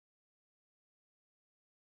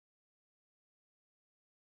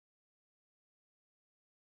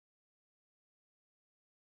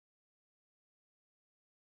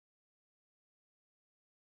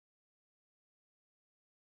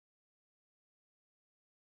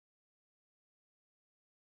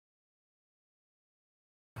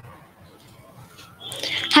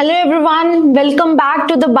Hello everyone, welcome back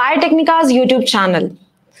to the Biotecnika's YouTube channel.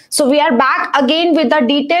 So we are back again with a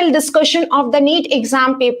detailed discussion of the NEET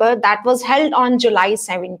exam paper that was held on July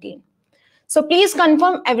 17. So please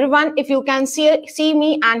confirm everyone if you can see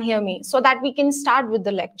me and hear me so that we can start with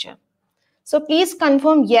the lecture. So please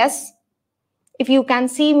confirm yes if you can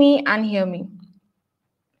see me and hear me.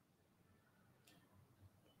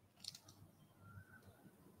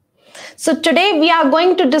 So today we are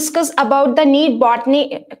going to discuss about the NEET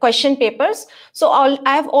botany question papers. So I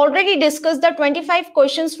have already discussed the 25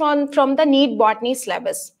 questions from the NEET botany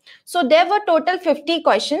syllabus. So there were total 50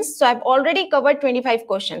 questions. So I've already covered 25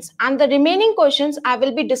 questions and the remaining questions I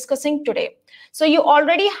will be discussing today. So you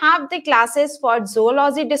already have the classes for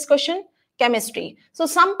zoology discussion, chemistry. So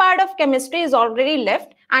some part of chemistry is already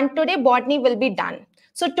left and today botany will be done.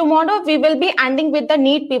 So tomorrow we will be ending with the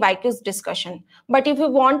NEET PYQs discussion. But if you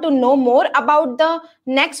want to know more about the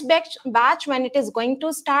next batch when it is going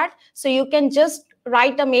to start, so you can just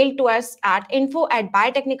write a mail to us at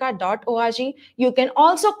info@biotecnika.org. You can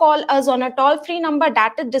also call us on a toll-free number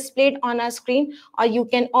that is displayed on our screen, or you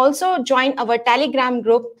can also join our Telegram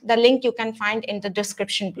group. The link you can find in the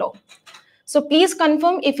description below. So please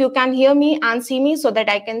confirm if you can hear me and see me so that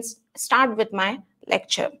I can start with my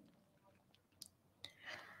lecture.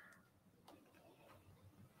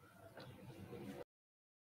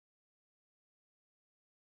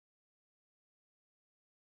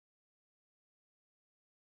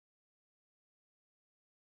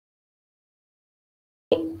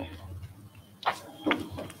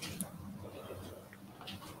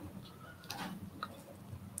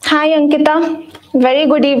 Hi Ankita, very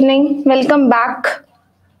good evening. Welcome back.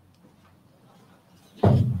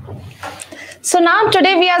 So now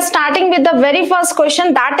today we are starting with the very first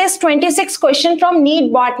question, that is 26 question from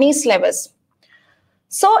NEET botany syllabus.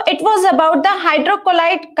 So it was about the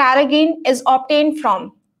hydrocolloid carrageen is obtained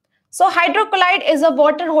from. So hydrocolloid is a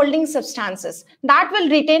water holding substances that will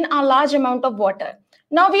retain a large amount of water.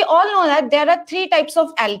 Now we all know that there are three types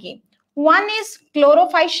of algae. One is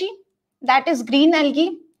chlorophyceae, that is green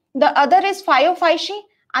algae. The other is phyophyceae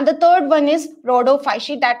and the third one is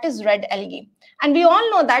rhodophyceae, that is red algae. And we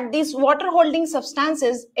all know that these water holding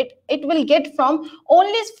substances, it will get from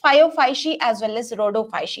only phyophyceae as well as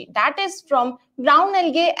rhodophyceae. That is from brown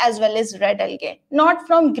algae as well as red algae, not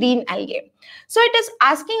from green algae. So it is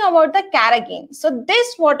asking about the carrageen. So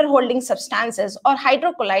this water holding substances or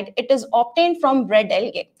hydrocolloid, it is obtained from red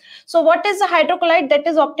algae. So what is the hydrocolloid that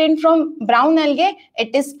is obtained from brown algae?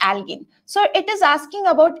 It is algine. So it is asking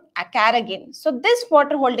about carrageen. So this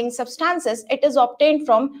water holding substances, it is obtained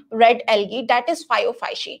from red algae, that is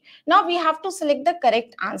phyophyceae. Now we have to select the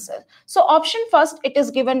correct answer. So option first, it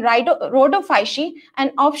is given rhodophyceae,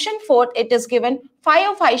 and option fourth, it is given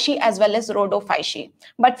phyophyceae as well as rhodophyceae.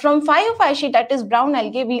 But from phyophyceae, that is brown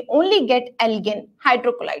algae, we only get algine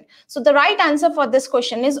hydrocolloid. So the right answer for this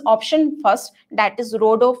question is option first, that is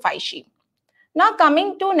rhodophyceae. Now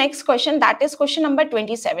coming to next question, that is question number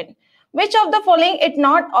 27. Which of the following is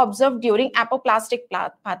not observed during apoplastic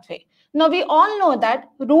pathway? Now we all know that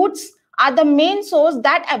roots are the main source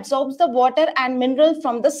that absorbs the water and minerals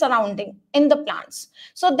from the surrounding in the plants.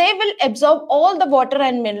 So they will absorb all the water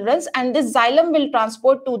and minerals and this xylem will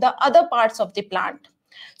transport to the other parts of the plant.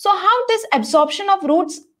 So how this absorption of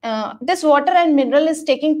roots, this water and mineral is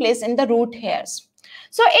taking place in the root hairs?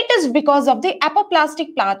 So it is because of the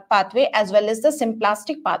apoplastic pathway as well as the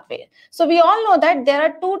symplastic pathway. So we all know that there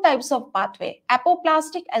are two types of pathway,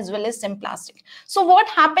 apoplastic as well as symplastic. So what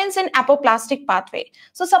happens in apoplastic pathway?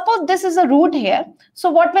 So suppose this is a root here. So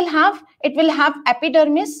what will have? It will have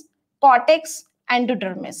epidermis, cortex,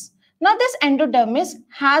 endodermis. Now this endodermis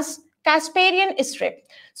has Casparian strip.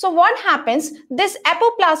 So what happens? This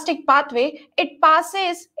apoplastic pathway, it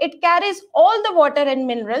carries all the water and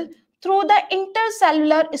mineral through the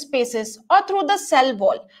intercellular spaces or through the cell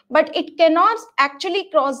wall, but it cannot actually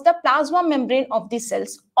cross the plasma membrane of the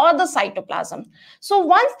cells or the cytoplasm. So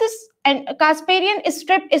once this Casparian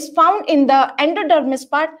strip is found in the endodermis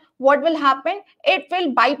part, what will happen? It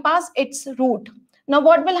will bypass its root. Now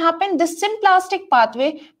what will happen? This symplastic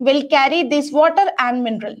pathway will carry this water and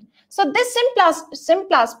mineral. So this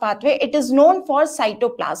symplast pathway, it is known for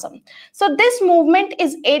cytoplasm. So this movement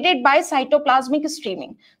is aided by cytoplasmic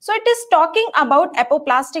streaming. So it is talking about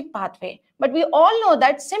apoplastic pathway. But we all know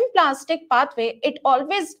that symplastic pathway, it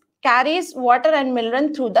always carries water and mineral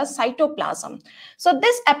through the cytoplasm. So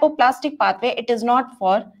this apoplastic pathway, it is not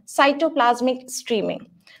for cytoplasmic streaming.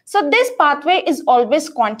 So this pathway is always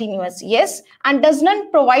continuous, yes, and does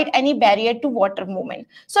not provide any barrier to water movement.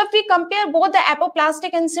 So if we compare both the apoplastic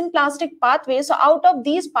and symplastic pathways, so out of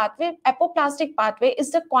these pathways, apoplastic pathway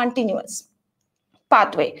is the continuous.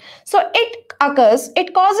 pathway. So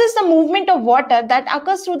it causes the movement of water that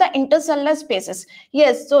occurs through the intercellular spaces.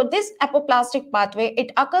 Yes, so this apoplastic pathway,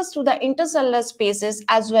 it occurs through the intercellular spaces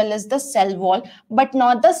as well as the cell wall, but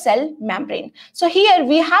not the cell membrane. So here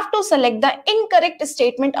we have to select the incorrect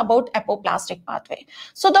statement about apoplastic pathway.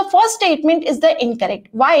 So the first statement is the incorrect.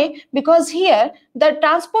 Why? Because here the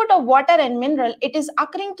transport of water and mineral, it is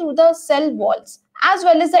occurring through the cell walls as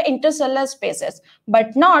well as the intercellular spaces,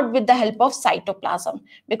 but not with the help of cytoplasm,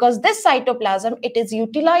 because this cytoplasm, it is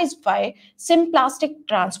utilized by symplastic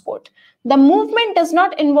transport. The movement does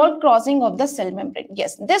not involve crossing of the cell membrane.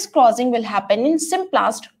 Yes, this crossing will happen in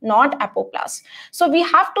symplast, not apoplast. So we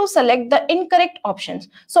have to select the incorrect options.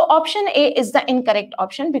 So option A is the incorrect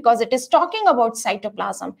option because it is talking about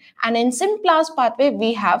cytoplasm, and in symplast pathway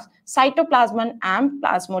we have cytoplasm and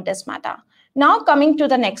plasmodesmata. Now coming to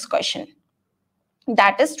the next question,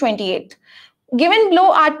 that is 28th. Given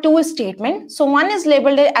below are two statements. So one is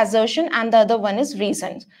labeled as assertion and the other one is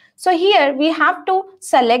reason. So here we have to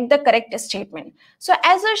select the correct statement. So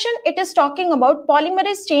assertion, it is talking about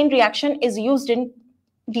polymerase chain reaction is used in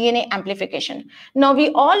DNA amplification. Now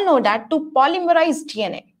we all know that to polymerize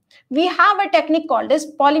DNA, we have a technique called as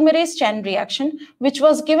polymerase chain reaction, which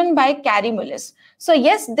was given by Carey Mullis. So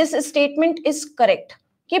yes, this statement is correct.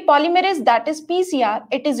 Polymerase, that is PCR,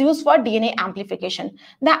 it is used for DNA amplification.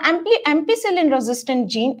 The ampicillin resistant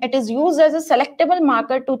gene, it is used as a selectable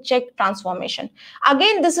marker to check transformation.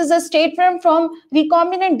 Again, this is a statement from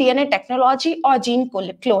recombinant DNA technology or gene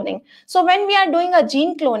cloning. So when we are doing a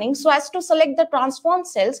gene cloning, so as to select the transformed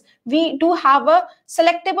cells, we do have a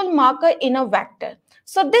selectable marker in a vector.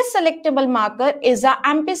 So this selectable marker is a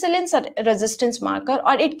ampicillin resistance marker,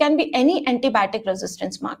 or it can be any antibiotic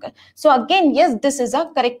resistance marker. So again, yes, this is a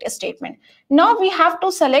correct statement. Now we have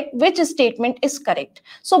to select which statement is correct.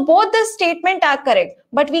 So both the statement are correct,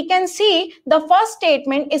 but we can see the first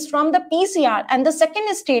statement is from the PCR and the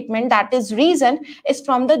second statement, that is reason, is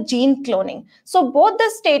from the gene cloning. So both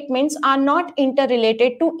the statements are not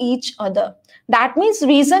interrelated to each other. That means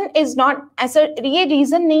reason is not, as a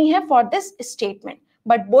reason nahi hai for this statement,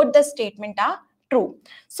 but both the statement are true.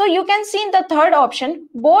 So you can see in the third option,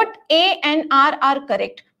 both A and R are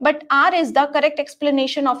correct, but R is the correct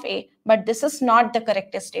explanation of A, but this is not the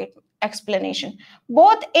correct explanation.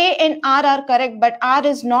 Both A and R are correct, but R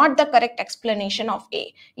is not the correct explanation of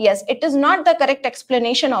A. Yes, it is not the correct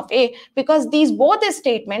explanation of A because these both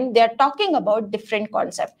statements, they are talking about different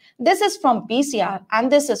concept. This is from PCR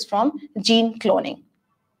and this is from gene cloning.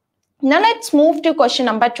 Now let's move to question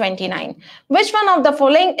number 29. Which one of the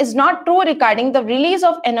following is not true regarding the release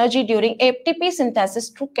of energy during ATP synthesis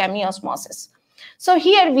through chemiosmosis? So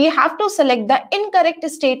here we have to select the incorrect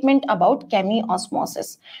statement about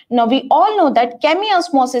chemiosmosis. Now we all know that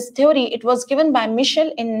chemiosmosis theory, it was given by Michel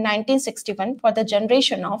in 1961 for the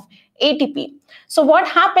generation of ATP. So what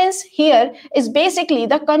happens here is basically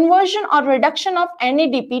the conversion or reduction of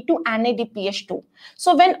NADP to NADPH2.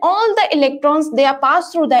 So when all the electrons, they are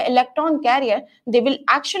passed through the electron carrier, they will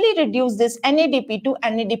actually reduce this NADP to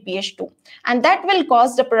NADPH2, and that will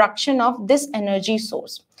cause the production of this energy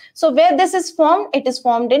source. So where this is formed, it is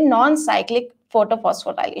formed in non-cyclic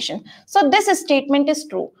photophosphorylation. So this statement is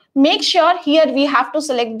true. Make sure here we have to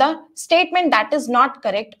select the statement that is not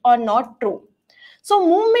correct or not true. So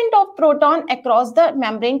movement of proton across the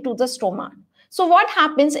membrane to the stroma. So what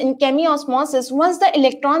happens in chemiosmosis, once the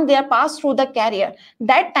electron, they are passed through the carrier,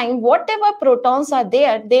 that time whatever protons are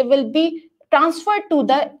there, they will be transferred to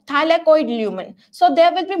the thylakoid lumen. So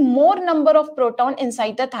there will be more number of proton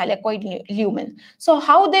inside the thylakoid lumen. So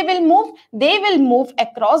how they will move? They will move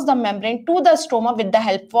across the membrane to the stroma with the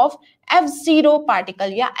help of F0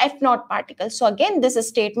 particle, F0 particle. So again, this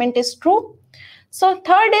statement is true. So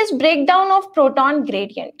third is breakdown of proton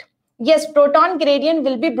gradient. Yes, proton gradient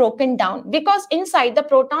will be broken down because inside the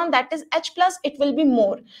proton, that is H plus, it will be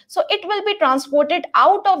more. So it will be transported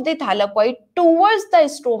out of the thylakoid towards the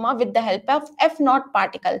stroma with the help of F0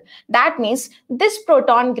 particle. That means this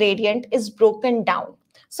proton gradient is broken down.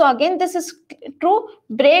 So again, this is true,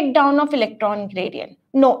 breakdown of electron gradient.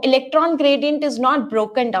 No, electron gradient is not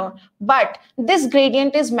broken down, but this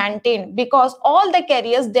gradient is maintained because all the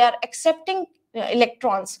carriers, they are accepting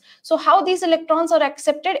electrons. So how these electrons are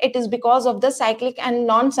accepted? It is because of the cyclic and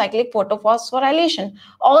non-cyclic photophosphorylation.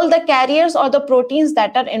 All the carriers or the proteins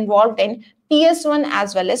that are involved in PS1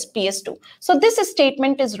 as well as PS2. So this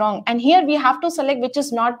statement is wrong, and here we have to select which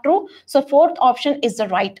is not true. So fourth option is the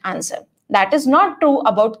right answer. That is not true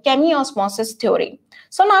about chemiosmosis theory.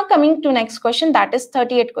 So now coming to next question, that is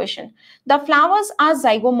 38th question. The flowers are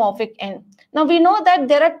zygomorphic in. Now we know that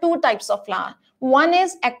there are two types of flower. One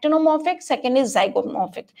is actinomorphic, second is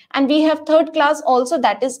zygomorphic, and we have third class also,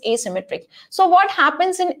 that is asymmetric. So what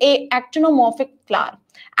happens in a actinomorphic flower?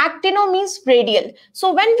 Actino means radial.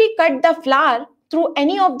 So when we cut the flower through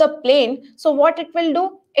any of the plane, so what it will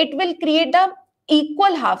do? It will create the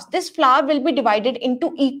equal halves. This flower will be divided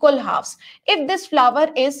into equal halves if this flower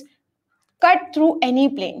is cut through any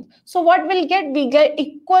plane. So what we'll get? We get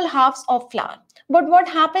equal halves of flower. But what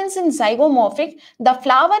happens in zygomorphic? The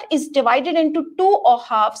flower is divided into two or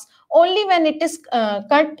halves only when it is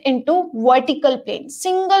cut into vertical plane,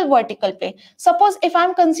 single vertical plane. Suppose if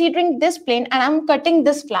I'm considering this plane and I'm cutting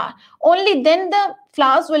this flower, only then the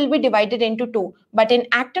flowers will be divided into two. But in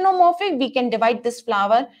actinomorphic, we can divide this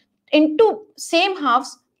flower into same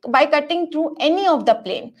halves by cutting through any of the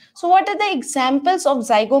plane. So what are the examples of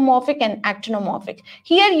zygomorphic and actinomorphic?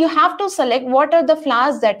 Here you have to select what are the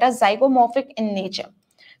flowers that are zygomorphic in nature.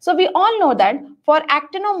 So we all know that for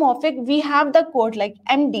actinomorphic, we have the code like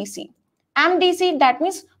MDC. MDC, that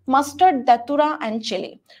means mustard, datura, and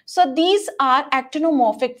chili. So these are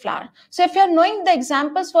actinomorphic flower. So if you are knowing the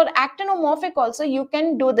examples for actinomorphic also, you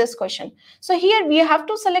can do this question. So here we have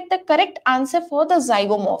to select the correct answer for the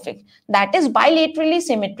zygomorphic, that is bilaterally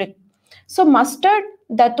symmetric. So mustard,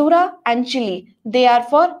 datura, and chili, they are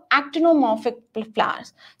for actinomorphic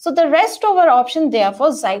flowers. So the rest of our option, they are for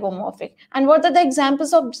zygomorphic. And what are the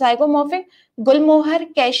examples of zygomorphic?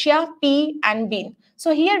 Gulmohar, cassia, pea, and bean.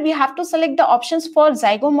 So here we have to select the options for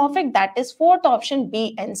zygomorphic, that is fourth option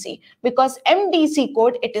B and C, because MDC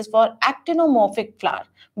code, it is for actinomorphic flower.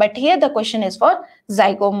 But here the question is for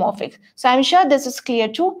zygomorphic. So I'm sure this is clear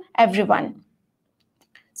to everyone.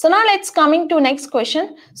 So now let's coming to next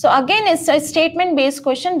question. So again, it's a statement based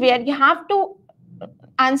question where you have to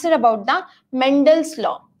answer about the Mendel's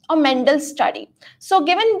law or Mendel's study. So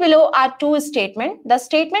given below are two statements. The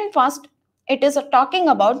statement first, it is talking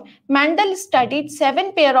about Mendel studied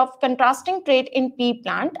 7 pair of contrasting traits in pea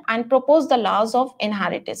plant and proposed the laws of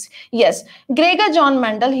inheritance. Yes, Gregor John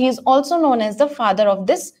Mendel, he is also known as the father of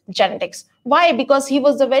this genetics. Why? Because he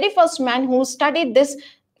was the very first man who studied this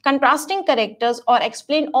contrasting characters or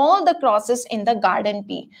explain all the crosses in the garden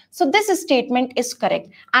pea. So this statement is correct,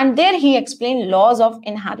 and there he explained laws of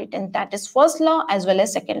inheritance, that is first law as well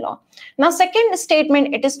as second law. Now second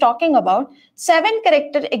statement, it is talking about 7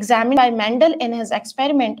 characters examined by Mendel in his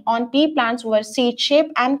experiment on pea plants were seed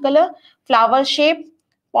shape and color, flower shape,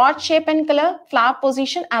 pot shape and color, flower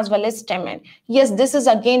position, as well as stem end. Yes, this is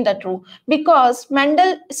again the true, because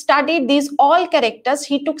Mendel studied these all characters.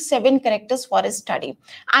 He took 7 characters for his study,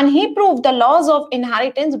 and he proved the laws of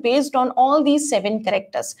inheritance based on all these 7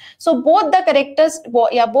 characters. So both the characters,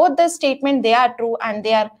 both the statement, they are true and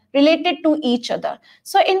they are related to each other.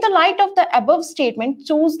 So in the light of the above statement,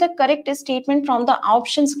 choose the correct statement from the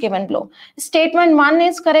options given below. Statement 1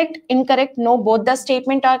 is correct, incorrect, no, both the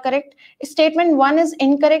statement are correct. Statement 1 is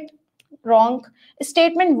incorrect, wrong.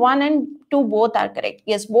 Statement 1 and 2 both are correct.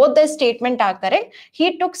 Yes, both the statement are correct.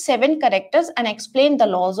 He took 7 characters and explained the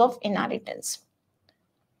laws of inheritance.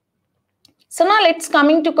 So now let's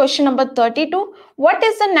coming to question number 32. What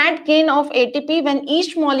is the net gain of ATP when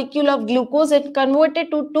each molecule of glucose is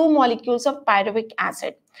converted to 2 molecules of pyruvic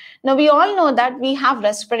acid? Now we all know that we have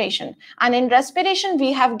respiration, and in respiration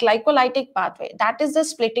we have glycolytic pathway, that is the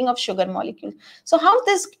splitting of sugar molecule. So how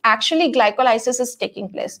this actually glycolysis is taking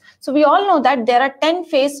place? So we all know that there are 10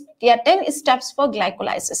 steps for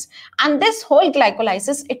glycolysis, and this whole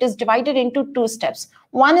glycolysis, it is divided into 2 steps.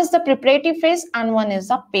 One is the preparative phase and one is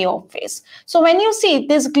the payoff phase. So when you see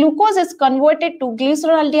this glucose is converted to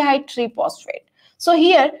glyceraldehyde 3-phosphate. So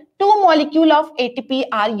here 2 molecules of ATP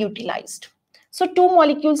are utilized. So 2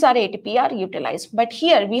 molecules are ATP are utilized. But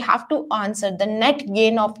here we have to answer the net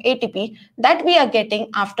gain of ATP that we are getting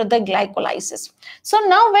after the glycolysis. So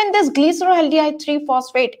now when this glyceraldehyde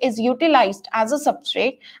 3-phosphate is utilized as a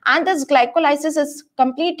substrate and this glycolysis is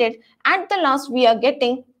completed, at the last we are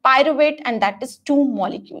getting pyruvate, and that is 2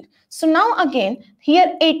 molecules. So now again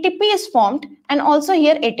here ATP is formed and also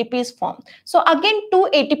here ATP is formed. So again 2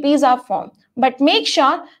 ATPs are formed. But make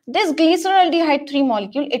sure this glyceraldehyde 3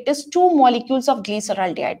 molecule, it is 2 molecules of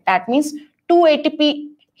glyceraldehyde. That means 2 ATP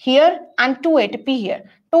here and 2 ATP here.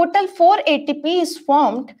 Total 4 ATP is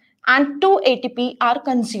formed and 2 ATP are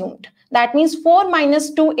consumed. That means 4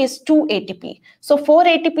 minus 2 is 2 ATP. So 4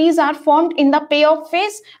 ATPs are formed in the payoff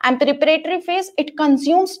phase, and preparatory phase, it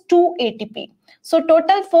consumes 2 ATP. So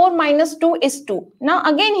total 4 minus 2 is 2. Now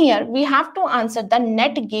again here we have to answer the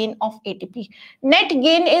net gain of ATP. Net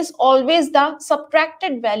gain is always the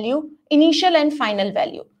subtracted value, initial and final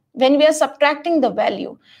value, when we are subtracting the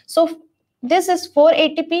value. So this is 4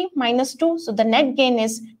 ATP minus 2. So the net gain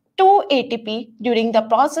is 2 ATP during the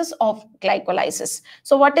process of glycolysis.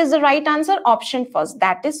 So what is the right answer? Option first,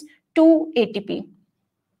 that is 2 ATP.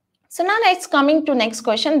 So now let's coming to next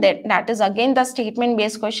question, that is again the statement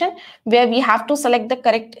based question where we have to select the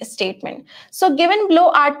correct statement. So given below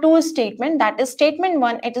are two statements, that is statement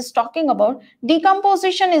 1, it is talking about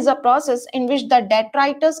decomposition is a process in which the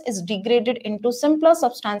detritus is degraded into simpler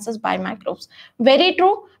substances by microbes. Very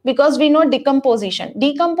true, because we know decomposition.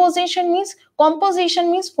 Decomposition means composition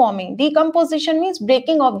means forming. Decomposition means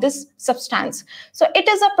breaking of this substance. So it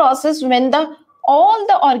is a process when all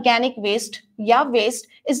the organic waste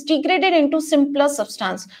is degraded into simpler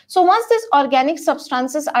substance. So once these organic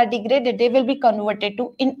substances are degraded, they will be converted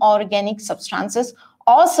to inorganic substances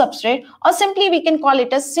or substrate, or simply we can call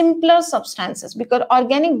it as simpler substances, because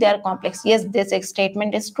organic they are complex. Yes, this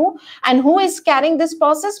statement is true. And who is carrying this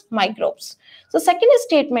process? Microbes. So second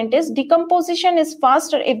statement is decomposition is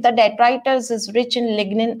faster if the detritus is rich in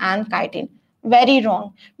lignin and chitin. Very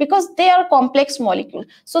wrong, because they are complex molecule.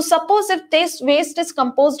 So suppose if this waste is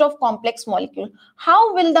composed of complex molecule,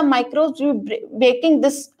 how will the microbes be breaking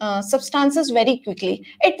this substances very quickly?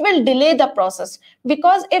 It will delay the process,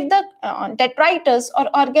 because if the detritus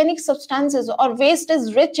or organic substances or waste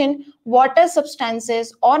is rich in water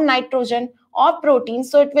substances or nitrogen or protein,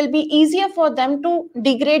 so it will be easier for them to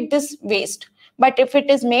degrade this waste. But if it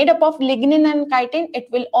is made up of lignin and chitin, it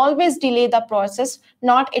will always delay the process,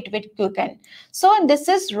 not it will quicken. So this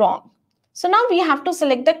is wrong. So now we have to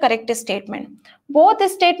select the correct statement. Both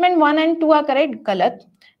statement 1 and 2 are correct. Galat.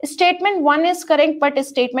 Statement 1 is correct, but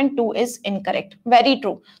statement 2 is incorrect. Very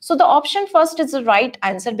true. So the option first is the right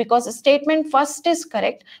answer, because statement first is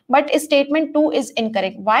correct, but statement 2 is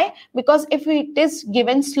incorrect. Why? Because if it is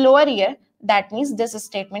given slower here, that means this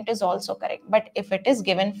statement is also correct. But if it is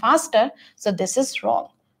given faster, so this is wrong.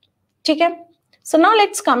 Okay? So now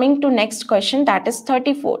let's coming to next question, that is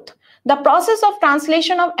 34th. The process of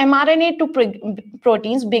translation of mRNA to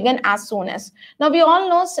proteins began as soon as. Now we all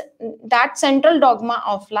know that central dogma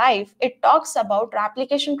of life, it talks about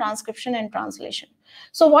replication, transcription and translation.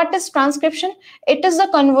 So what is transcription? It is the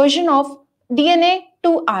conversion of DNA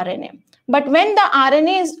to RNA. But when the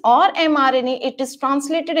RNA is or mRNA, it is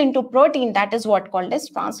translated into protein, that is what called as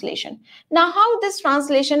translation. Now, how this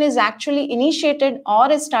translation is actually initiated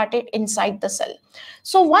or started inside the cell.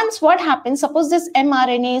 So once what happens, suppose this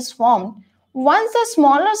mRNA is formed, once the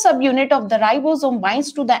smaller subunit of the ribosome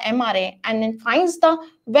binds to the mRNA and then finds the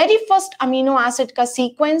very first amino acid ka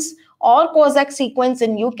sequence or Kozak sequence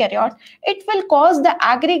in eukaryote, it will cause the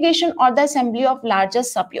aggregation or the assembly of larger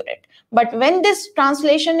subunit. But when this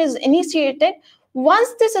translation is initiated, once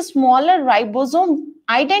this smaller ribosome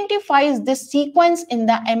identifies this sequence in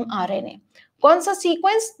the mRNA, Konsa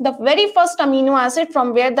sequence, the very first amino acid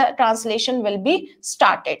from where the translation will be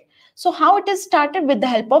started. So how it is started? With the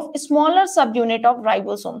help of a smaller subunit of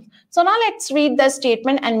ribosome. So now let's read the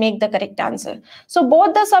statement and make the correct answer. So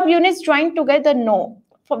both the subunits join together? No.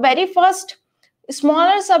 For very first,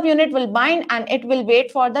 smaller subunit will bind and it will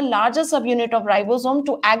wait for the larger subunit of ribosome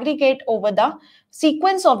to aggregate over the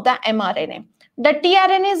sequence of the mRNA. The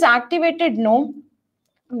tRNA is activated? No.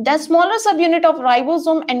 The smaller subunit of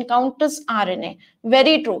ribosome encounters RNA.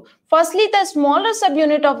 Very true. Firstly, the smaller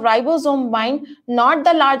subunit of ribosome bind not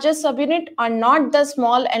the larger subunit or not the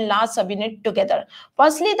small and large subunit together.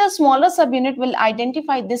 Firstly, the smaller subunit will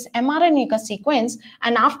identify this mRNA sequence,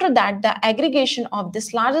 and after that, the aggregation of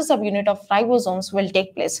this larger subunit of ribosomes will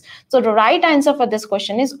take place. So the right answer for this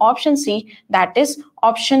question is option C, that is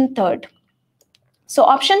option third. So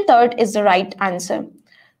option third is the right answer.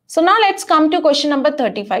 So now let's come to question number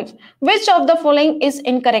 35. Which of the following is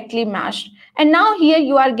incorrectly matched? And now here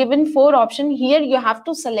you are given 4 options. Here you have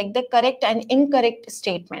to select the correct and incorrect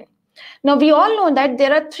statement. Now we all know that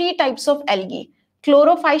there are 3 types of algae: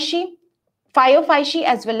 chlorophyceae, phyophyceae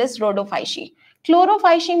as well as rhodophyceae.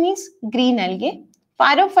 Chlorophyceae means green algae,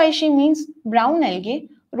 phyophyceae means brown algae,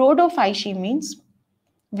 rhodophyceae means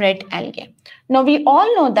red algae. Now we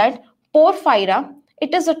all know that Porphyra,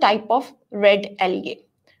 it is a type of red algae.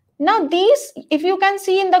 Now these, if you can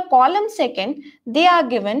see in the column second, they are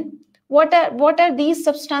given what are these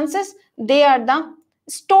substances? They are the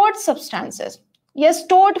stored substances. Yes,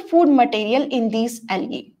 stored food material in these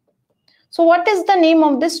algae. So what is the name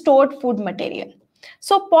of this stored food material?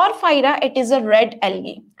 So Porphyra, it is a red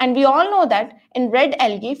algae, and we all know that in red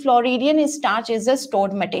algae, Floridian starch is a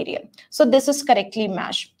stored material. So this is correctly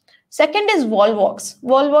matched. Second is Volvox.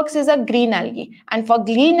 Volvox is a green algae, and for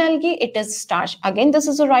green algae, it is starch. Again, this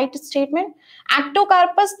is a right statement.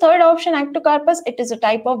 Actocarpus, third option, Actocarpus, it is a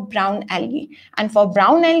type of brown algae. And for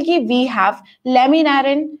brown algae, we have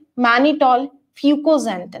laminarin, mannitol,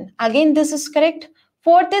 fucoxanthin. Again, this is correct.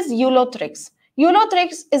 Fourth is Eulothrix.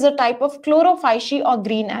 Eulothrix is a type of chlorophyceae or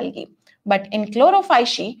green algae. But in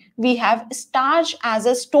chlorophyceae, we have starch as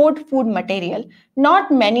a stored food material, not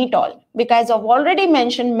mannitol. Because I've already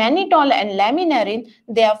mentioned mannitol and laminarin,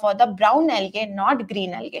 they are for the brown algae, not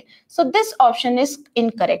green algae. So this option is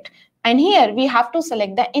incorrect. And here we have to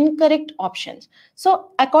select the incorrect options. So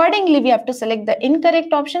accordingly, we have to select the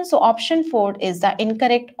incorrect option. So option 4 is the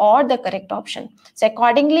incorrect or the correct option. So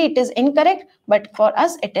accordingly, it is incorrect, but for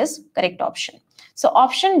us, it is correct option. So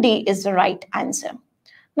option D is the right answer.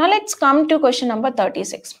 Now let's come to question number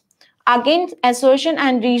 36. Again, assertion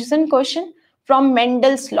and reason question from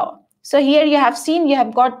Mendel's law. So here you have seen, you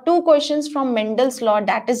have got two questions from Mendel's law,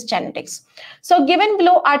 that is genetics. So given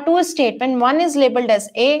below are two statements, one is labeled as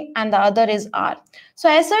A and the other is R. So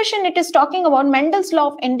assertion, it is talking about Mendel's law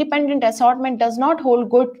of independent assortment does not hold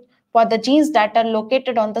good for the genes that are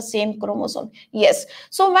located on the same chromosome. Yes.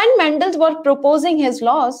 So when Mendel were proposing his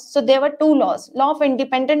laws, so there were two laws, law of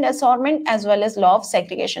independent assortment as well as law of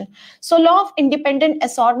segregation. So law of independent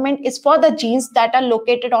assortment is for the genes that are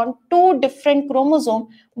located on two different chromosomes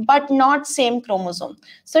but not same chromosome.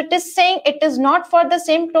 So it is saying it is not for the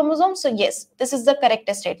same chromosome. So yes, this is the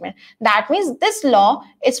correct statement. That means this law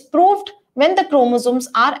is proved when the chromosomes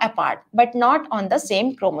are apart but not on the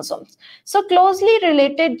same chromosomes. So closely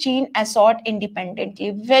related gene assort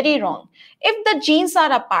independently. Very wrong. If the genes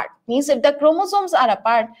are apart, means if the chromosomes are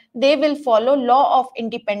apart, they will follow law of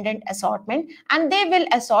independent assortment and they will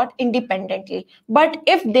assort independently. But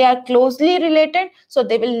if they are closely related, so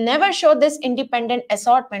they will never show this independent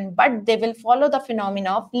assortment, but they will follow the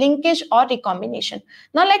phenomena of linkage or recombination.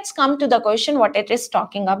 Now let's come to the question what it is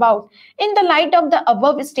talking about. In the light of the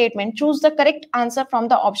above statement, choose the correct answer from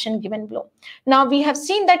the option given below. Now we have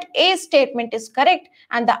seen that A statement is correct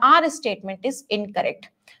and the R statement is incorrect.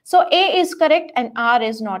 So A is correct and R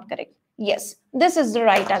is not correct. Yes, this is the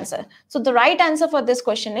right answer. So the right answer for this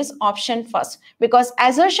question is option first, because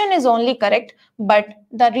assertion is only correct, but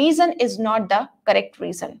the reason is not the correct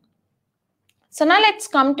reason. So now let's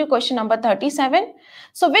come to question number 37.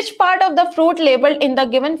 So which part of the fruit labeled in the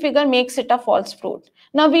given figure makes it a false fruit?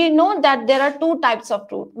 Now we know that there are two types of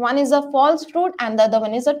fruit. One is a false fruit and the other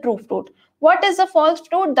one is a true fruit. What is a false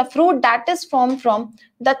fruit? The fruit that is formed from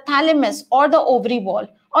the thalamus or the ovary wall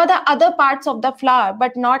or the other parts of the flower,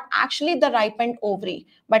 but not actually the ripened ovary.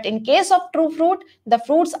 But in case of true fruit, the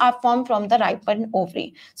fruits are formed from the ripened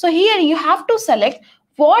ovary. So here you have to select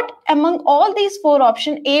what among all these four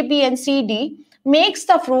options A, B and C, D makes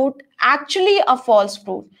the fruit actually a false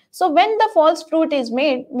fruit. So when the false fruit is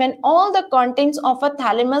made, when all the contents of a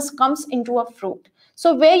thalamus comes into a fruit.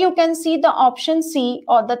 So where you can see the option C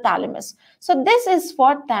or the thalamus. So this is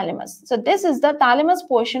for thalamus. So this is the thalamus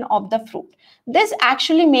portion of the fruit. This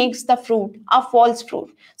actually makes the fruit a false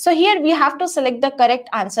fruit. So here we have to select the correct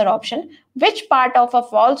answer option. Which part of a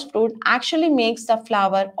false fruit actually makes the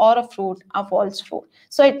flower or a fruit a false fruit?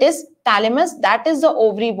 So it is thalamus, that is the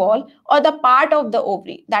ovary wall or the part of the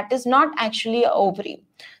ovary that is not actually an ovary.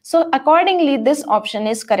 So accordingly, this option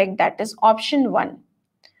is correct, that is option 1.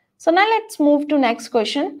 So now let's move to next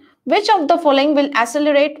question. Which of the following will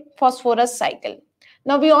accelerate phosphorus cycle?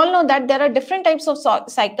 Now we all know that there are different types of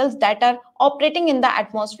cycles that are operating in the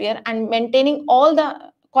atmosphere and maintaining all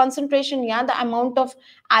the concentration, the amount of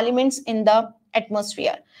elements in the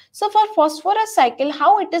atmosphere. So for phosphorus cycle,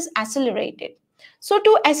 how it is accelerated? So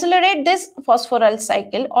to accelerate this phosphorus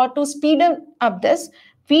cycle or to speed up this,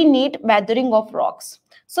 we need weathering of rocks.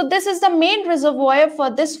 So this is the main reservoir for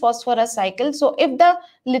this phosphorus cycle. So if the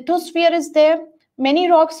lithosphere is there,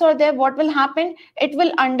 many rocks are there, what will happen? It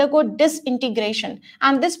will undergo disintegration,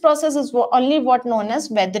 and this process is only what known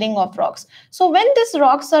as weathering of rocks. So when these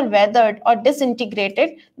rocks are weathered or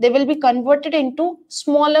disintegrated, they will be converted into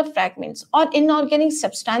smaller fragments or inorganic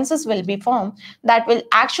substances will be formed that will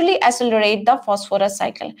actually accelerate the phosphorus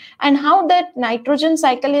cycle. And how that nitrogen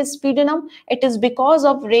cycle is speeded up? It is because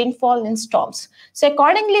of rainfall in storms. So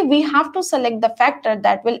accordingly, we have to select the factor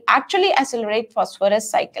that will actually accelerate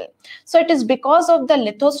phosphorus cycle. So it is because of the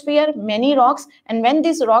lithosphere, many rocks, and when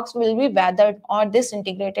these rocks will be weathered or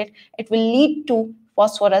disintegrated, it will lead to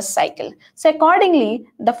phosphorus cycle. So accordingly,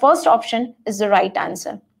 the first option is the right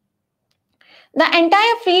answer. The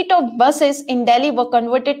entire fleet of buses in Delhi were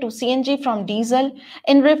converted to CNG from diesel.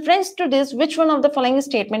 In reference to this, which one of the following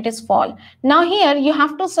statement is false? Now here you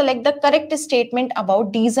have to select the correct statement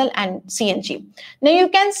about diesel and CNG. Now you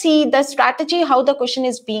can see the strategy, how the question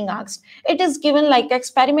is being asked. It is given like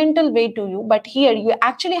experimental way to you, but here you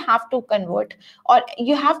actually have to convert or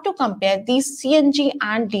you have to compare these CNG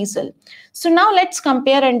and diesel. So now let's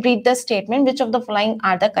compare and read the statement. Which of the following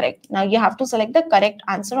are the correct? Now you have to select the correct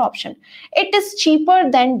answer option. It is cheaper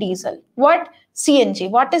than diesel. What? CNG.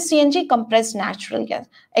 What is CNG? Compressed natural gas.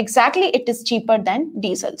 Exactly, it is cheaper than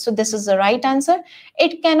diesel. So this is the right answer.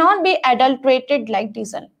 It cannot be adulterated like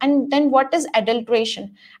diesel. And then what is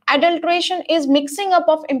adulteration? Adulteration is mixing up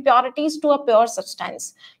of impurities to a pure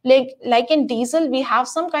substance. Like in diesel, we have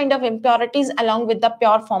some kind of impurities along with the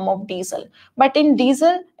pure form of diesel. But in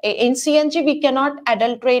CNG, we cannot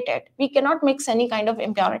adulterate it. We cannot mix any kind of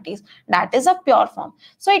impurities. That is a pure form.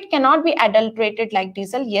 So it cannot be adulterated like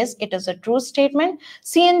diesel. Yes, it is a true statement.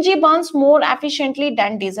 CNG burns more efficiently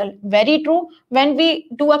than diesel. Very true. When we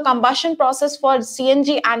do a combustion process for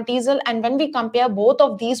CNG and diesel, and when we compare both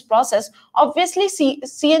of these processes, obviously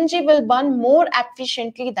CNG will burn more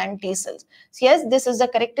efficiently than diesel. So yes, this is the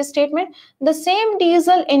correct statement. The same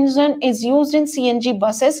diesel engine is used in CNG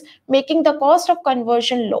buses, making the cost of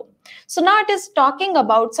conversion low. So now it is talking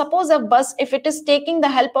about, suppose a bus, if it is taking the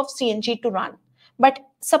help of CNG to run. But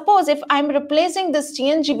suppose if I'm replacing this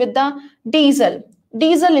CNG with the diesel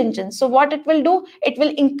engine, so what it will do? It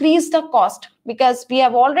will increase the cost, because we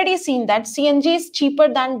have already seen that CNG is cheaper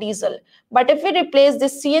than diesel. But if we replace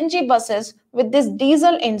this CNG buses with this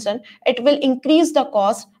diesel engine, it will increase the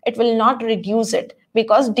cost. It will not reduce it,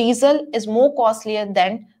 because diesel is more costlier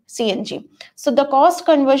than CNG. So the cost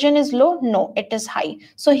conversion is low? No, it is high.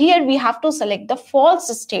 So here we have to select the false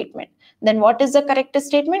statement. Then what is the correct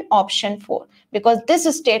statement? Option 4, because this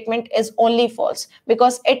statement is only false,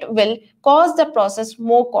 because it will cause the process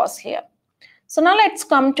more costlier. So now let's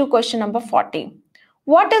come to question number 40.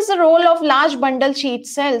 What is the role of large bundle sheet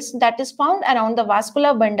cells that is found around the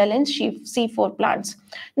vascular bundle in C4 plants?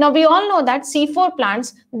 Now we all know that C4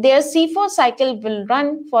 plants, their C4 cycle will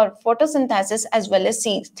run for photosynthesis as well as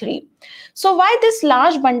C3. So why this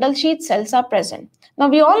large bundle sheet cells are present? Now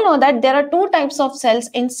we all know that there are two types of cells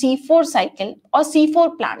in C4 cycle or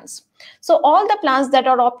C4 plants. So all the plants that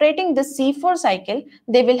are operating this C4 cycle,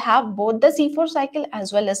 they will have both the C4 cycle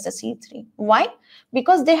as well as the C3. Why?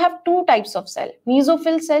 Because they have two types of cell,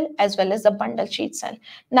 mesophyll cell as well as the bundle sheet cell.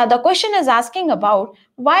 Now the question is asking about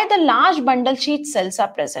why the large bundle sheet cells are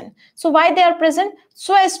present. So why they are present?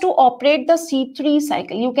 So as to operate the C3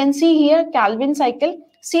 cycle. You can see here Calvin cycle,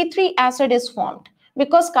 C3 acid is formed.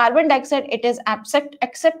 Because carbon dioxide, it is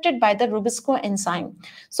accepted by the Rubisco enzyme.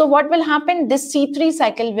 So what will happen? This C3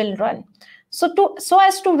 cycle will run. So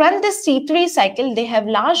as to run this C3 cycle, they have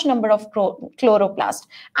large number of chloroplasts,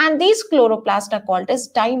 and these chloroplasts are called as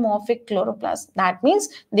dimorphic chloroplasts. That means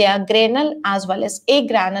they are granule as well as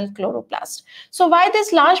agranule chloroplast. So why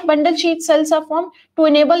these large bundle sheet cells are formed? To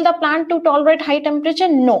enable the plant to tolerate high temperature?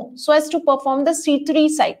 No. So as to perform the C3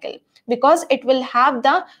 cycle, because it will have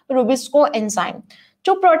the Rubisco enzyme.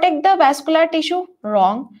 To protect the vascular tissue?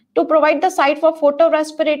 Wrong. To provide the site for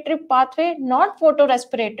photorespiratory pathway? Not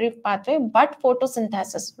photorespiratory pathway, but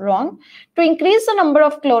photosynthesis? Wrong. To increase the number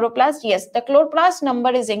of chloroplasts? Yes, the chloroplast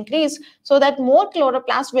number is increased so that more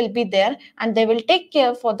chloroplasts will be there and they will take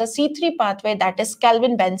care for the C3 pathway, that is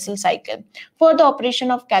Calvin-Benzil cycle. For the operation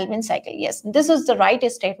of Calvin cycle, yes, this is the right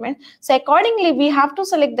statement. So accordingly, we have to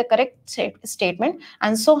select the correct statement,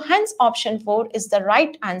 and so hence option 4 is the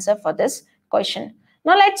right answer for this question.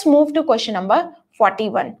 Now let's move to question number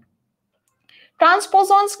 41.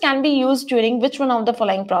 Transposons can be used during which one of the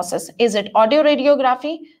following process? Is it audio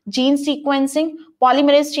radiography, gene sequencing,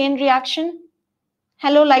 polymerase chain reaction,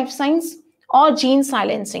 hello life science, or gene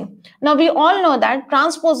silencing? Now we all know that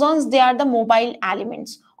transposons, they are the mobile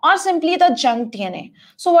elements or simply the junk DNA.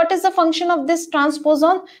 So what is the function of this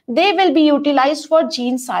transposon? They will be utilized for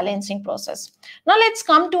gene silencing process. Now let's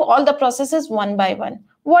come to all the processes one by one.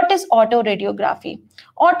 What is autoradiography?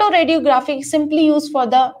 Autoradiography is simply used for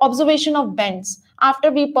the observation of bends.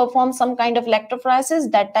 After we perform some kind of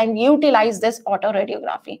electrophoresis, that time we utilize this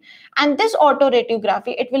autoradiography. And this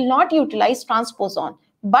autoradiography, it will not utilize transposon,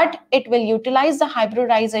 but it will utilize the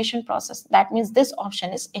hybridization process. That means this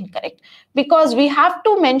option is incorrect, because we have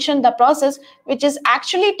to mention the process which is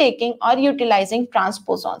actually taking or utilizing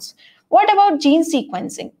transposons. What about gene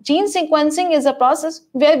sequencing? Gene sequencing is a process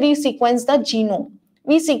where we sequence the genome.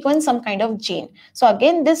 We sequence some kind of gene. So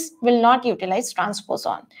again, this will not utilize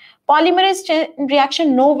transposon. Polymerase chain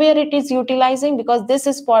reaction, nowhere it is utilizing, because this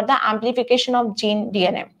is for the amplification of gene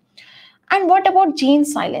DNA. And what about gene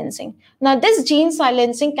silencing? Now this gene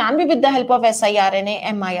silencing can be with the help of siRNA,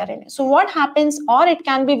 miRNA. So what happens, or it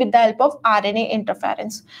can be with the help of RNA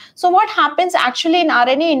interference. So what happens actually in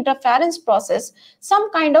RNA interference process, some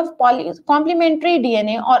kind of complementary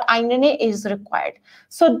DNA or RNA is required.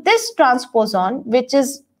 So this transposon, which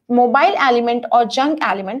is mobile element or junk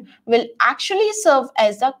element, will actually serve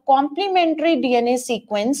as a complementary DNA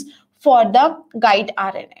sequence for the guide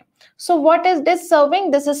RNA. So what is this serving?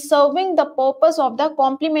 This is serving the purpose of the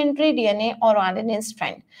complementary DNA or RNA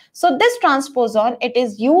strand. So this transposon, it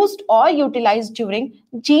is used or utilized during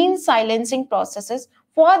gene silencing processes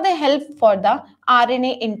for the help for the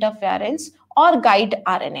RNA interference or guide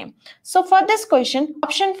RNA. So for this question,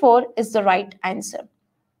 option 4 is the right answer.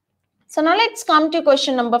 So now let's come to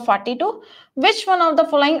question number 42. Which one of the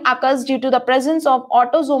following occurs due to the presence of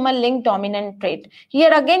autosomal linked dominant trait?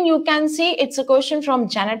 Here again you can see it's a question from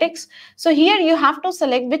genetics. So here you have to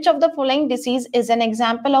select which of the following disease is an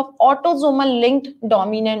example of autosomal linked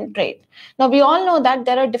dominant trait. Now we all know that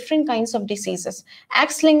there are different kinds of diseases.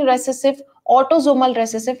 X-linked recessive, autosomal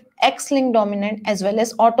recessive, X-linked dominant, as well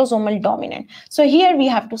as autosomal dominant. So here we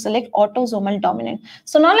have to select autosomal dominant.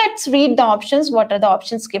 So now let's read the options. What are the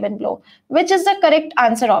options given below? Which is the correct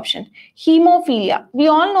answer option? Hemophilia. We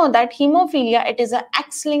all know that hemophilia, it is a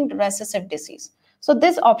X-linked recessive disease. So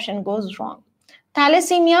this option goes wrong.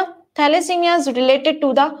 Thalassemia. Thalassemia is related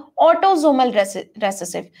to the autosomal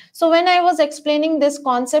recessive. So when I was explaining this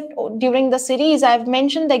concept during the series, I've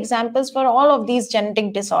mentioned the examples for all of these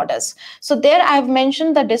genetic disorders. So there I've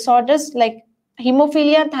mentioned the disorders like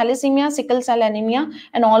hemophilia, thalassemia, sickle cell anemia,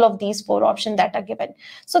 and all of these 4 options that are given.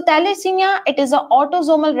 So thalassemia, it is an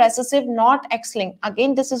autosomal recessive, not X-linked.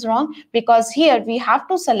 Again, this is wrong because here we have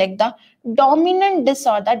to select the dominant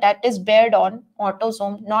disorder that is bared on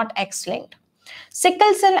autosome, not X-linked.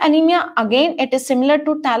 Sickle cell anemia, again, it is similar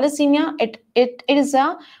to thalassemia. It is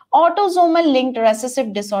a autosomal linked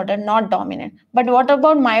recessive disorder, not dominant. But what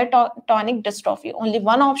about myotonic dystrophy? Only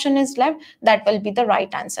one option is left. That will be the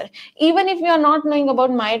right answer. Even if you are not knowing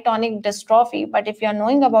about myotonic dystrophy, but if you are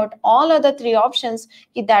knowing about all other 3 options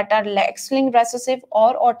that are X-linked recessive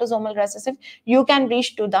or autosomal recessive, you can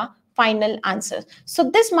reach to the final answer. So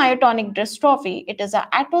this myotonic dystrophy, it is an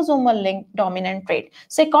autosomal linked dominant trait.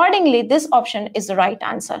 So accordingly, this option is the right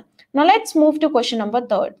answer. Now let's move to question number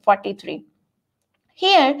 43.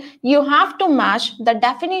 Here, you have to match the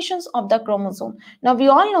definitions of the chromosome. Now, we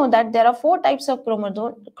all know that there are 4 types of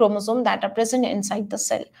chromosome that are present inside the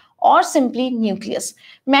cell, or simply nucleus.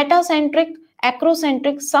 Metacentric,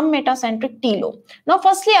 acrocentric, submetacentric, telo. Now,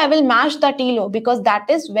 firstly, I will match the telo because that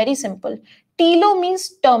is very simple. Telo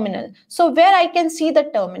means terminal. So where I can see the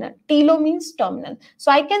terminal? Telo means terminal.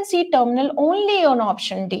 So I can see terminal only on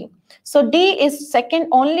option D. So D is second,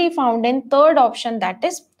 only found in third option, that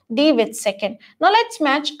is D with second. Now let's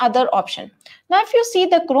match other option. Now if you see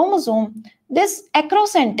the chromosome, this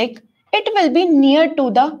acrocentric, it will be near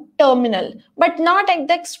to the terminal, but not at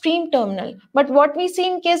the extreme terminal. But what we see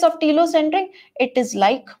in case of telocentric, it is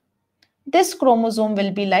like this chromosome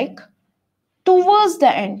will be like towards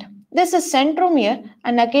the end. This is centromere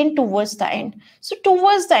and again towards the end. So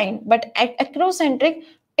towards the end, but at acrocentric,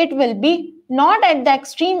 it will be not at the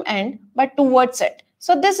extreme end, but towards it.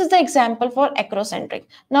 So this is the example for acrocentric.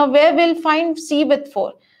 Now where we'll find C with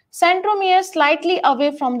 4? Centromere slightly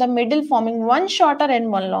away from the middle, forming one shorter and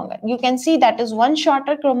one longer. You can see that is one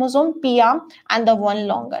shorter chromosome, P arm, and the one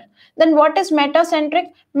longer. Then what is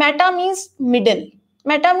metacentric? Meta means middle.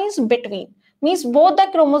 Meta means between. Means both the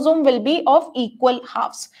chromosome will be of equal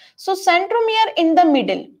halves. So centromere in the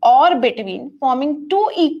middle or between, forming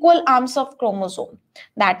 2 equal arms of chromosome,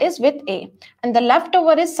 that is with A. And the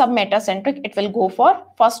leftover is submetacentric. It will go for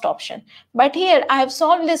first option. But here I have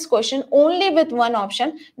solved this question only with one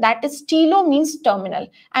option, that is telo means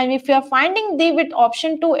terminal. And if you are finding D with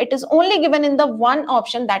option 2, it is only given in the one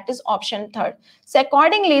option, that is option 3rd. So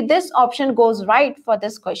accordingly, this option goes right for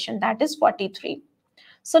this question, that is 43.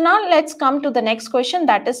 So now let's come to the next question,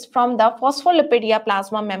 that is from the phospholipidia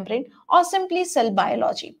plasma membrane or simply cell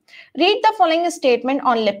biology. Read the following statement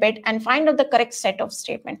on lipid and find out the correct set of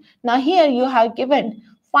statement. Now here you have given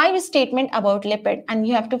 5 statements about lipid and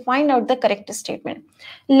you have to find out the correct statement.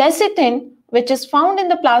 Lecithin, which is found in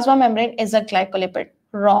the plasma membrane, is a glycolipid.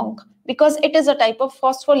 Wrong, because it is a type of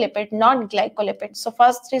phospholipid, not glycolipid. So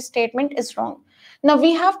first statement is wrong. Now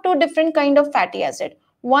we have 2 different kind of fatty acid.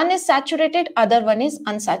 One is saturated, other one is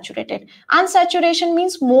unsaturated. Unsaturation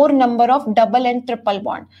means more number of double and triple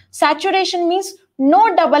bond. Saturation means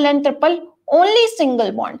no double and triple, only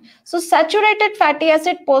single bond. So saturated fatty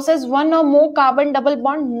acid possesses 1 or more carbon double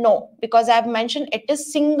bond? No, because I have mentioned it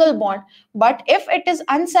is single bond. But if it is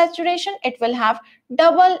unsaturation, it will have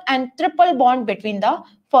double and triple bond between the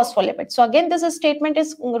phospholipids. So again, this statement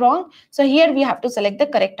is wrong. So here we have to select the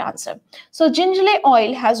correct answer. So gingerly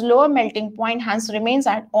oil has lower melting point, hence remains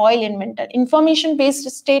at oil in winter. Information based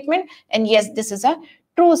statement, and yes, this is a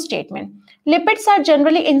true statement. Lipids are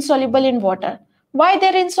generally insoluble in water. Why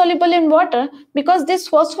they're insoluble in water? Because this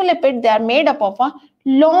phospholipid, they are made up of a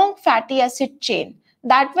long fatty acid chain.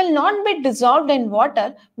 that will not be dissolved in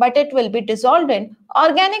water, but it will be dissolved in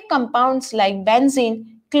organic compounds like benzene,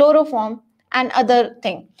 chloroform, and other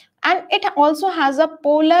thing. And it also has a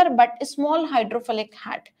polar but small hydrophilic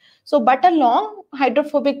hat. So, but a long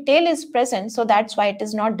hydrophobic tail is present, so that's why it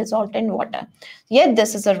is not dissolved in water. Yet,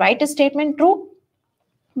 this is a right statement, true.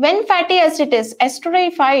 When fatty acid is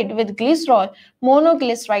esterified with glycerol,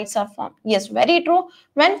 monoglycerides are formed. Yes, very true.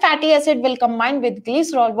 When fatty acid will combine with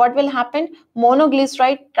glycerol, what will happen?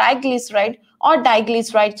 Monoglyceride, triglyceride, or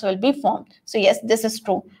diglycerides will be formed. So yes, this is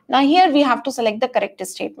true. Now here we have to select the correct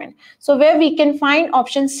statement. So where we can find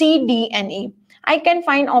option C, D, and E. I can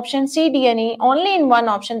find option C, D, and E only in one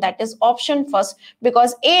option, that is option first,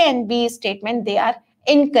 because A and B statement, they are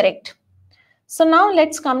incorrect. So now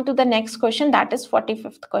let's come to the next question, that is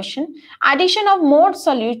 45th question. Addition of more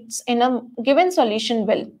solutes in a given solution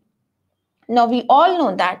will. Now we all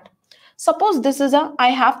know that. Suppose this is I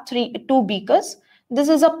have two beakers. This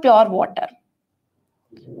is a pure water.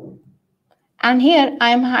 And here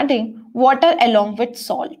I am adding water along with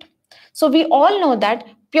salt. So we all know that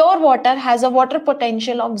pure water has a water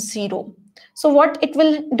potential of 0. So what it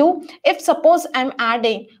will do, if suppose I'm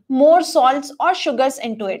adding more salts or sugars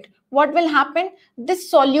into it, what will happen?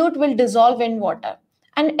 This solute will dissolve in water.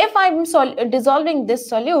 And if I'm dissolving this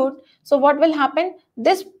solute, so what will happen?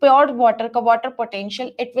 This pure water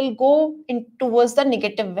potential, it will go in towards the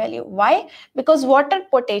negative value. Why? Because water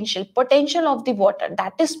potential of the water,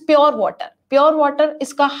 that is pure water. Pure water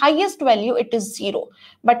is the highest value, it is 0.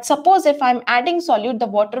 But suppose if I'm adding solute, the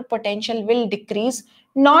water potential will decrease,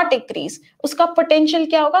 not increase. Uska potential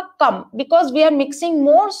kya hoga? Kam, because we are mixing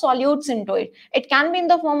more solutes into it. It can be in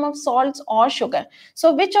the form of salts or sugar.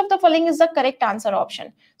 So which of the following is the correct answer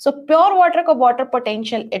option? So pure water ka water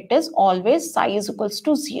potential, it is always psi is equals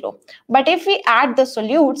to 0. But if we add the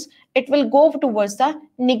solutes, it will go towards the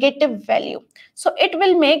negative value. So it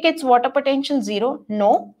will make its water potential 0?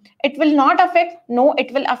 No. It will not affect? No.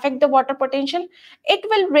 It will affect the water potential. It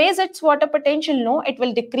will raise its water potential? No. It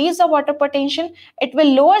will decrease the water potential. It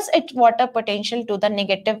will lower its water potential to the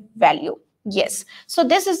negative value. Yes. So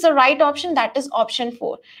this is the right option, that is option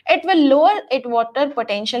 4. It will lower its water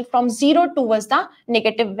potential from 0 towards the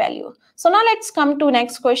negative value. So now let's come to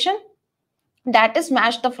next question. That is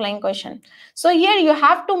match the following question. So here you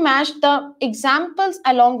have to match the examples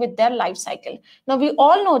along with their life cycle. Now we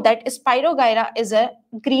all know that Spirogyra is a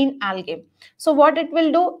green algae. So what it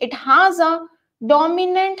will do, it has a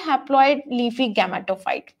dominant haploid leafy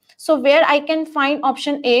gametophyte. So where I can find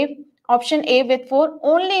option A with 4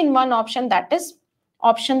 only in one option, that is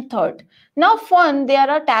option 3rd. Now fun, they are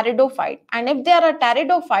a pteridophyte, and if they are a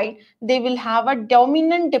pteridophyte, they will have a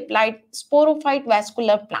dominant diploid sporophyte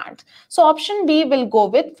vascular plant. So option B will go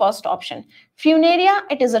with first option. Funaria,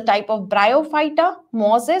 it is a type of bryophyta,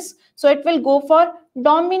 mosses, so it will go for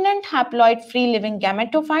dominant haploid free living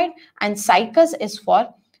gametophyte, and cycas is for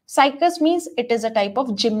cycas means it is a type of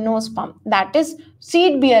gymnosperm, that is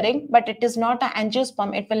seed bearing, but it is not an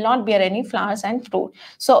angiosperm. It will not bear any flowers and fruit.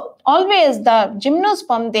 So always the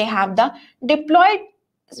gymnosperm, they have the diploid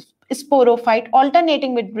sporophyte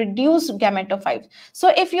alternating with reduced gametophyte.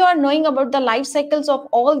 So if you are knowing about the life cycles of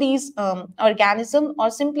all these organisms or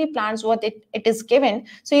simply plants, what it is given,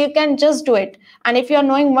 so you can just do it. And if you are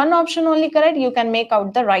knowing one option only correct, you can make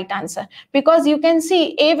out the right answer, because you can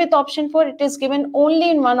see A with option 4, it is given only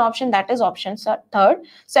in one option, that is option 3rd.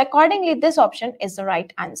 So accordingly, this option is the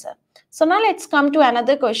right answer. So now let's come to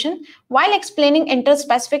another question. While explaining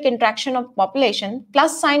interspecific interaction of population,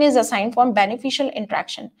 plus sign is assigned for beneficial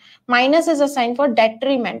interaction, minus is assigned for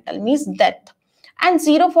detrimental, means death, and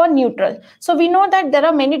 0 for neutral. So we know that there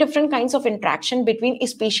are many different kinds of interaction between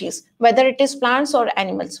species, whether it is plants or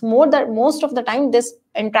animals. Most of the time this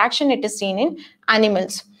interaction it is seen in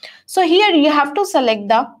animals. So here you have to select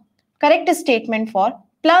the correct statement for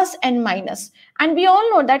plus and minus. And we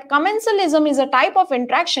all know that commensalism is a type of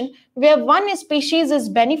interaction where one species is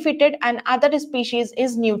benefited and other species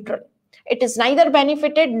is neutral. It is neither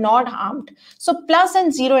benefited nor harmed. So plus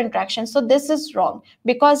and 0 interaction. So this is wrong,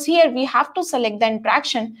 because here we have to select the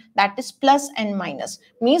interaction that is plus and minus.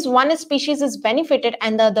 Means one species is benefited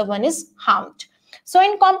and the other one is harmed. So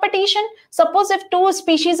in competition, suppose if two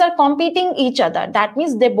species are competing each other, that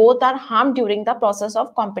means they both are harmed during the process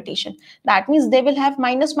of competition. That means they will have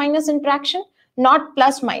minus-minus interaction, not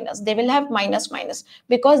plus-minus. They will have minus-minus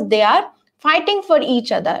because they are fighting for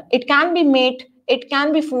each other. It can be mate, it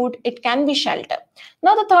can be food, it can be shelter.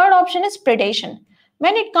 Now the third option is predation.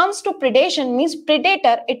 When it comes to predation, means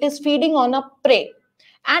predator, it is feeding on a prey.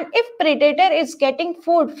 And if predator is getting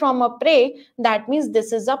food from a prey, that means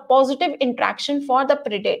this is a positive interaction for the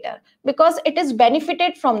predator because it is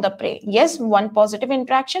benefited from the prey. Yes, one positive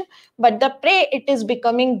interaction, but the prey, it is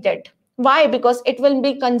becoming dead. Why? Because it will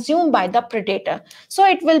be consumed by the predator. So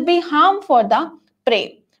it will be harm for the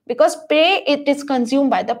prey because prey, it is consumed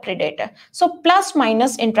by the predator. So plus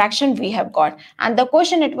minus interaction we have got, and the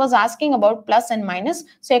question it was asking about plus and minus.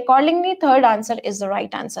 So accordingly, third answer is the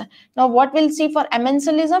right answer. Now what we'll see for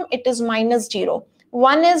amensalism, it is minus 0.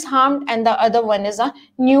 One is harmed and the other one is a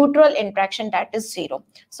neutral interaction, that is 0.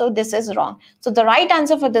 So this is wrong. So the right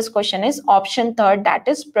answer for this question is option third, that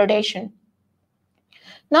is predation.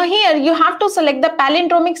 Now here you have to select the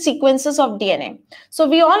palindromic sequences of DNA. So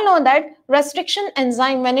we all know that restriction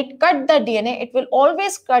enzyme, when it cut the DNA, it will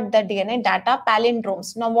always cut the DNA that are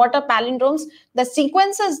palindromes. Now what are palindromes? The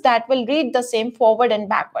sequences that will read the same forward and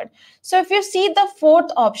backward. So if you see the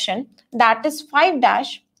fourth option, that is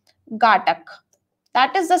 5-Gatak.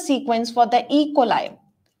 That is the sequence for the E. coli.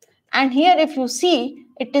 And here if you see,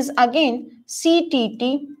 it is again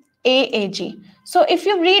CTTAAG. So if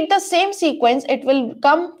you read the same sequence, it will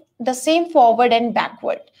come the same forward and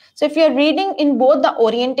backward. So if you are reading in both the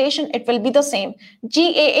orientation, it will be the same.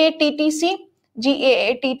 GAATTC,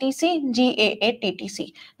 GAATTC,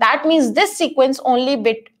 GAATTC. That means this sequence only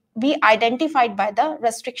be identified by the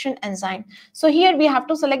restriction enzyme. So here we have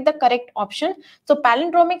to select the correct option. So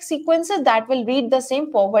palindromic sequences that will read the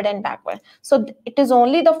same forward and backward. So it is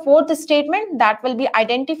only the fourth statement that will be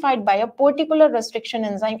identified by a particular restriction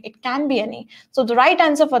enzyme. It can be any. So the right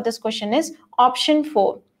answer for this question is option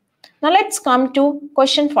 4. Now let's come to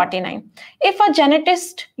question 49. If a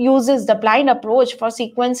genetist uses the blind approach for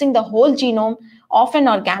sequencing the whole genome of an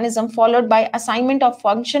organism followed by assignment of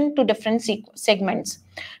function to different segments,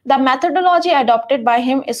 the methodology adopted by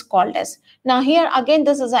him is called as. Now here again,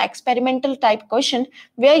 this is an experimental type question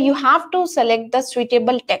where you have to select the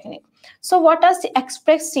suitable technique. So what are the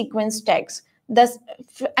express sequence tags? The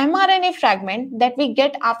mRNA fragment that we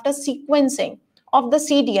get after sequencing of the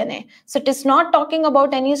cDNA. So it is not talking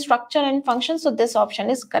about any structure and function. So this option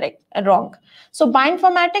is correct, wrong. So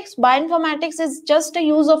bioinformatics is just a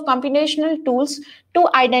use of computational tools to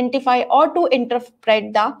identify or to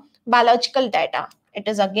interpret the biological data. It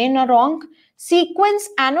is again a wrong. Sequence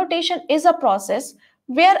annotation is a process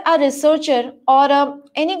where a researcher or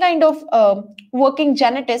any kind of working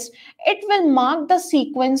genetist, it will mark the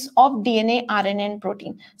sequence of DNA, RNA and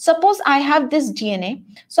protein. Suppose I have this DNA,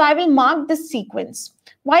 so I will mark this sequence.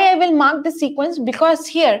 Why I will mark the sequence? Because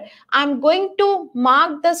here I'm going to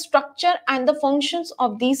mark the structure and the functions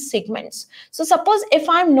of these segments. So suppose if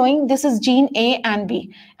I'm knowing this is gene A and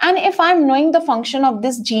B, and if I'm knowing the function of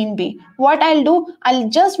this gene B, what I'll do, I'll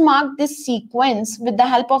just mark this sequence with the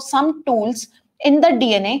help of some tools in the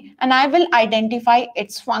DNA and I will identify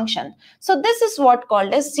its function. So this is what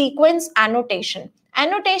called as sequence annotation.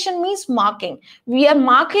 Annotation means marking. We are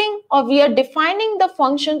marking or we are defining the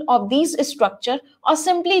function of these structure or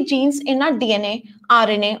simply genes in our DNA,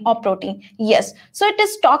 RNA or protein. Yes, so it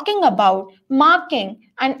is talking about marking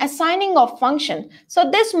and assigning of function. So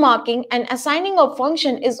this marking and assigning of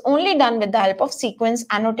function is only done with the help of sequence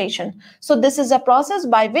annotation. So this is a process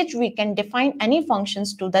by which we can define any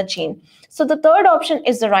functions to the gene. So the third option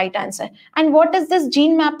is the right answer. And what is this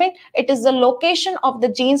gene mapping? It is the location of the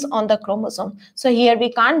genes on the chromosome. So here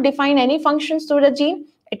we can't define any functions to the gene.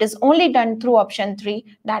 It is only done through option 3,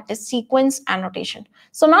 that is sequence annotation.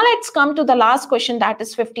 So now let's come to the last question, that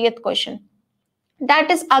is 50th question. That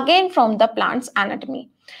is again from the plant's anatomy.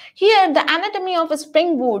 Here the anatomy of a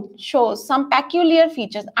springwood shows some peculiar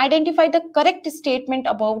features. Identify the correct statement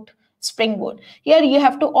about springwood. Here you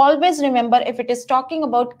have to always remember if it is talking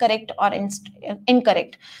about correct or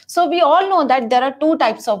incorrect. So we all know that there are two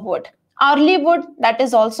types of wood. Early wood, that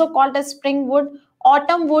is also called as spring wood.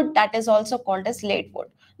 Autumn wood, that is also called as late wood.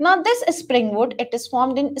 Now this spring wood, it is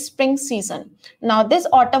formed in spring season. Now this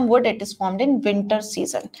autumn wood, it is formed in winter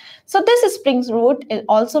season. So this spring wood is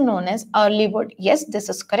also known as early wood. Yes, this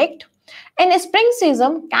is correct. In spring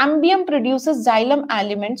season, cambium produces xylem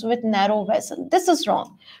elements with narrow vessel. This is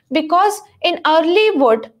wrong because in early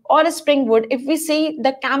wood or spring wood, if we see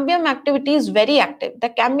the cambium activity is very active, the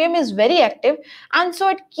cambium is very active and so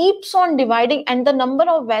it keeps on dividing and the number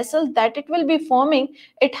of vessels that it will be forming,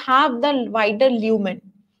 it have the wider lumen.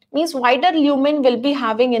 Means wider lumen will be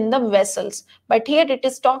having in the vessels, but here it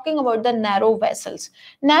is talking about the narrow vessels.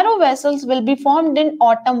 Narrow vessels will be formed in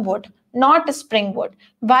autumn wood, not spring wood.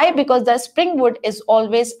 Why? Because the spring wood is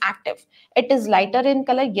always active. It is lighter in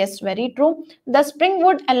color. Yes, very true. The spring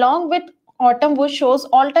wood along with autumn wood shows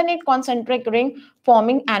alternate concentric ring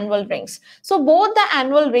forming annual rings. So both the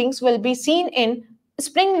annual rings will be seen in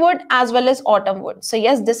spring wood as well as autumn wood. So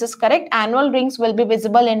yes, this is correct. Annual rings will be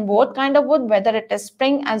visible in both kind of wood, whether it is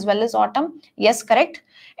spring as well as autumn. Yes, correct.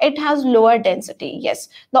 It has lower density. Yes,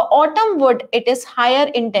 the autumn wood, it is higher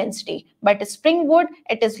in density, but spring wood,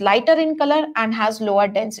 it is lighter in color and has lower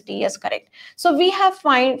density. Yes, correct. So we have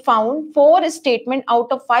found 4 statement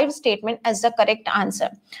out of 5 statement as the correct answer.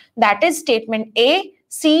 That is statement A,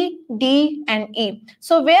 C, D, and E.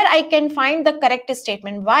 So where I can find the correct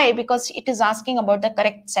statement? Why? Because it is asking about the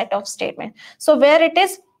correct set of statement. So where it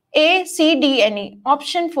is A, C, D, and E.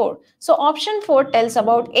 Option 4. So option 4 tells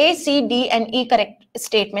about A, C, D, and E correct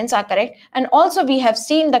statements are correct. And also we have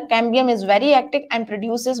seen the cambium is very active and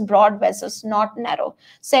produces broad vessels, not narrow.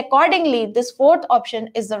 So accordingly, this 4th option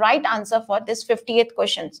is the right answer for this 58th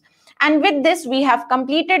questions. And with this, we have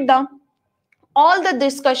completed the all the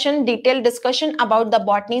discussion, detailed discussion about the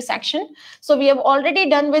botany section. So we have already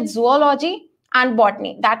done with zoology and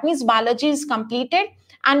botany. That means biology is completed,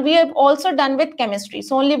 and we have also done with chemistry.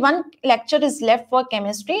 So only one lecture is left for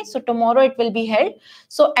chemistry. So tomorrow it will be held.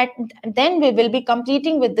 So then we will be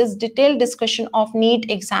completing with this detailed discussion of NEET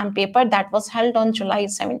exam paper that was held on July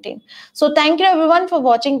 17. So thank you everyone for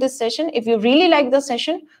watching this session. If you really like the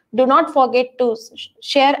session, do not forget to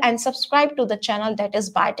share and subscribe to the channel, that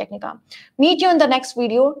is Biotecnika. Meet you in the next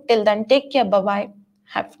video. Till then, take care. Bye-bye.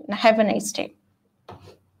 Have a nice day.